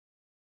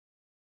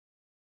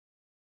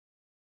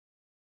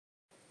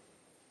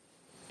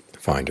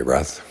Find your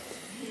breath.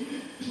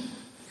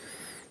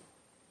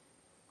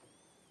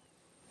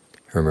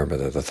 Remember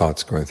that the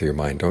thoughts going through your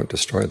mind don't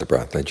destroy the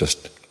breath, they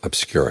just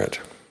obscure it.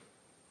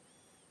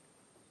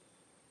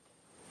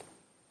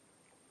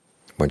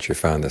 Once you've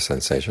found the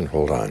sensation,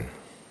 hold on.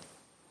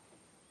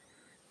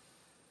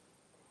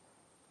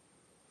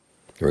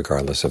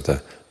 Regardless of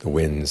the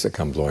winds that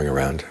come blowing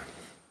around,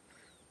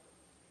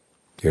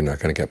 you're not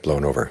going to get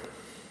blown over.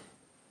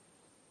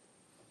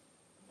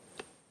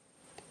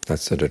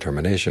 That's the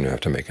determination you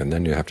have to make, and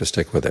then you have to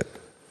stick with it.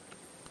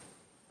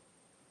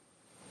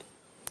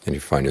 And you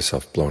find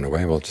yourself blown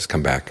away, well, just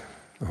come back,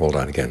 hold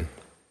on again.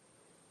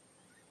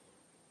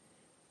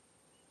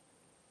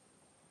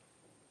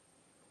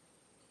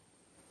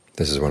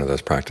 This is one of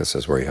those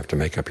practices where you have to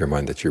make up your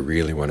mind that you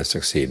really want to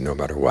succeed no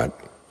matter what.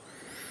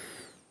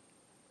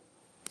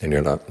 And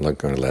you're not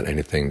going to let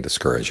anything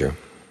discourage you.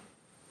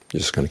 You're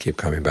just going to keep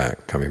coming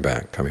back, coming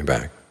back, coming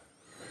back.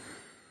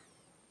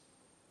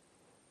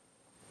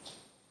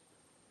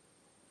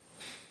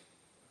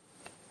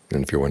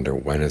 And if you wonder,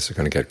 when is it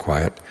going to get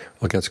quiet?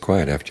 Well, it gets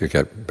quiet after you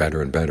get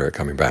better and better at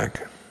coming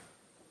back.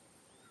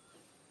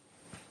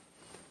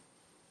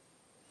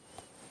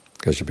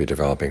 Because you'll be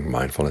developing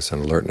mindfulness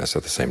and alertness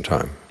at the same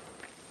time.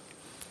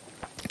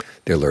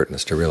 The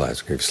alertness to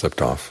realize you've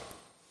slipped off,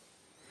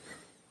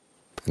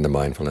 and the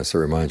mindfulness that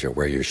reminds you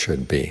where you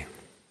should be.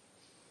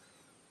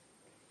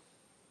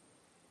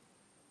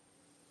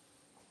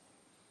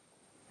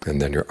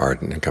 And then you're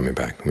ardent in coming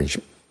back,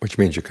 which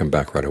means you come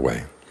back right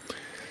away.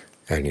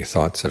 Any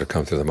thoughts that have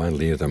come through the mind,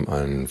 leave them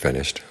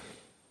unfinished.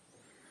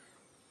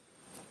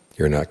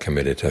 You're not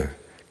committed to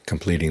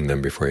completing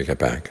them before you get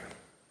back.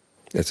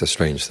 It's a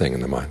strange thing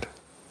in the mind.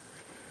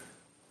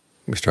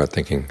 We start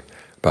thinking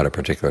about a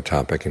particular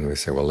topic and we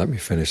say, well, let me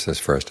finish this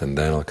first and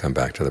then I'll come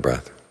back to the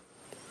breath.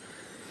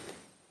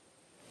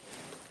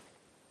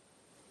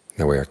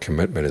 That way our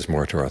commitment is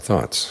more to our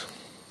thoughts.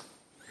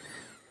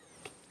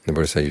 The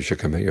Buddha says you should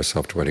commit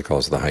yourself to what he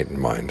calls the heightened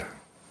mind,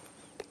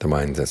 the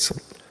mind that's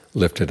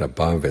lifted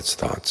above its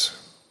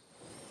thoughts.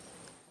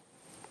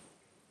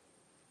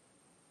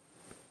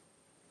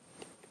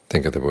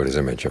 Think of the Buddha's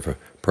image of a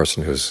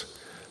person who's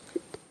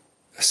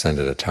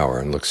ascended a tower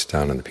and looks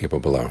down on the people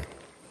below.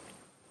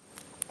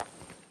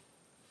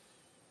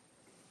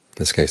 In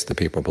this case, the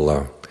people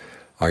below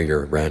are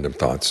your random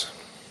thoughts.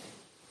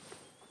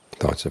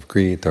 Thoughts of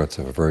greed, thoughts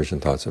of aversion,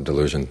 thoughts of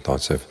delusion,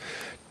 thoughts of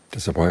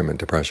disappointment,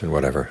 depression,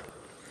 whatever.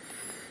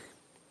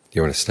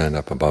 You want to stand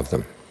up above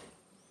them.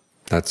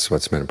 That's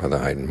what's meant by the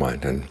heightened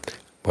mind. And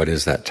what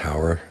is that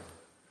tower?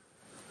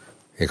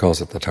 He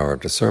calls it the tower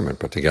of discernment,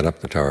 but to get up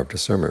the tower of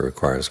discernment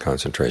requires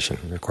concentration.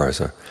 It requires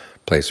a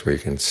place where you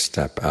can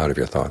step out of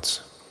your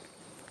thoughts.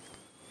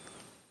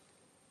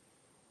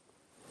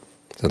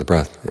 So the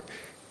breath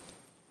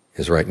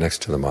is right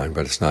next to the mind,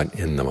 but it's not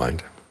in the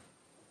mind.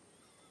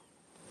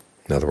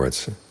 In other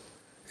words,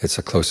 it's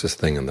the closest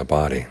thing in the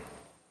body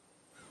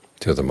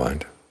to the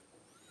mind.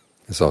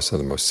 It's also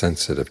the most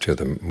sensitive to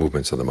the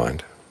movements of the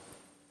mind,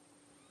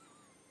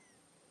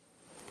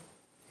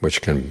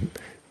 which can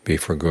be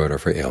for good or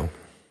for ill.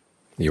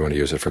 You want to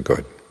use it for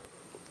good.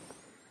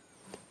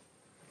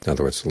 In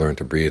other words, learn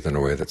to breathe in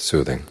a way that's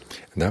soothing,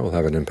 and that will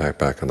have an impact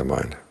back on the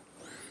mind.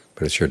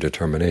 But it's your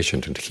determination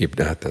to keep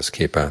at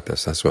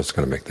this, that's what's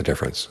going to make the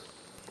difference.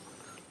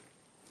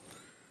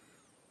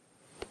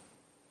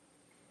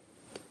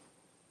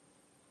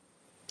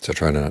 So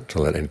try not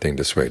to let anything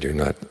dissuade you,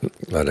 not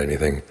let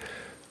anything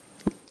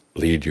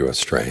lead you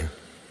astray,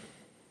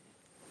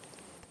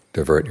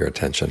 divert your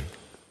attention.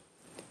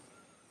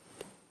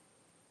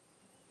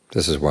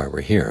 This is why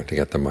we're here, to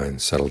get the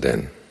mind settled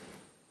in.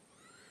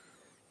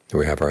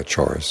 We have our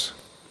chores.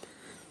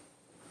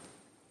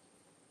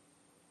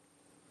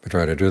 We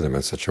try to do them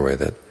in such a way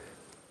that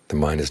the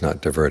mind is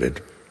not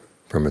diverted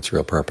from its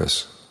real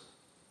purpose.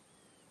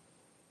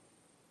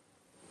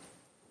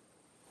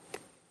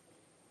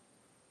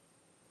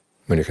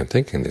 When you can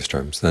think in these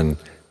terms, then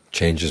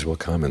changes will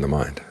come in the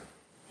mind.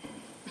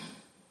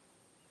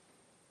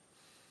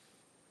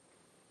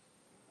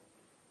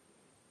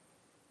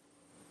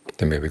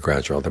 They may be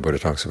gradual. The Buddha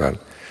talks about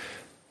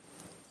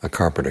a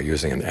carpenter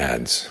using an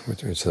adze,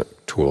 which is a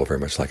tool very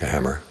much like a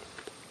hammer,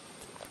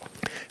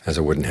 has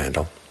a wooden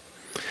handle.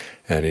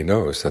 And he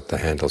knows that the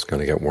handle's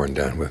going to get worn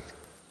down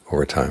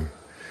over time.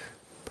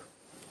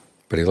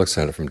 But he looks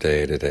at it from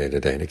day to day to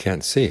day, and he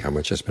can't see how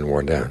much it's been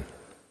worn down.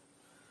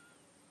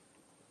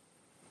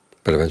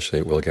 But eventually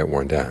it will get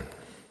worn down.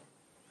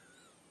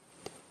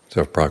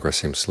 So if progress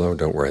seems slow,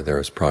 don't worry, there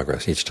is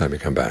progress each time you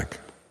come back.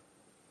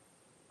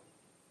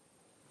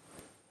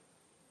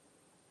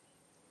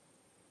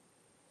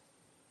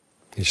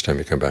 Each time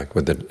you come back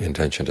with the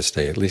intention to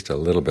stay at least a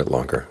little bit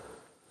longer,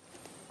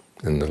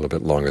 and a little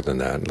bit longer than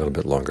that, a little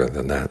bit longer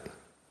than that.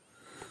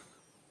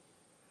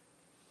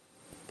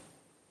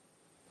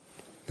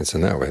 It's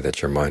in that way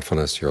that your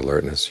mindfulness, your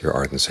alertness, your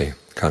ardency,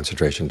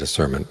 concentration,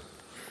 discernment,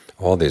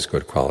 all these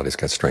good qualities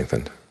get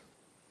strengthened.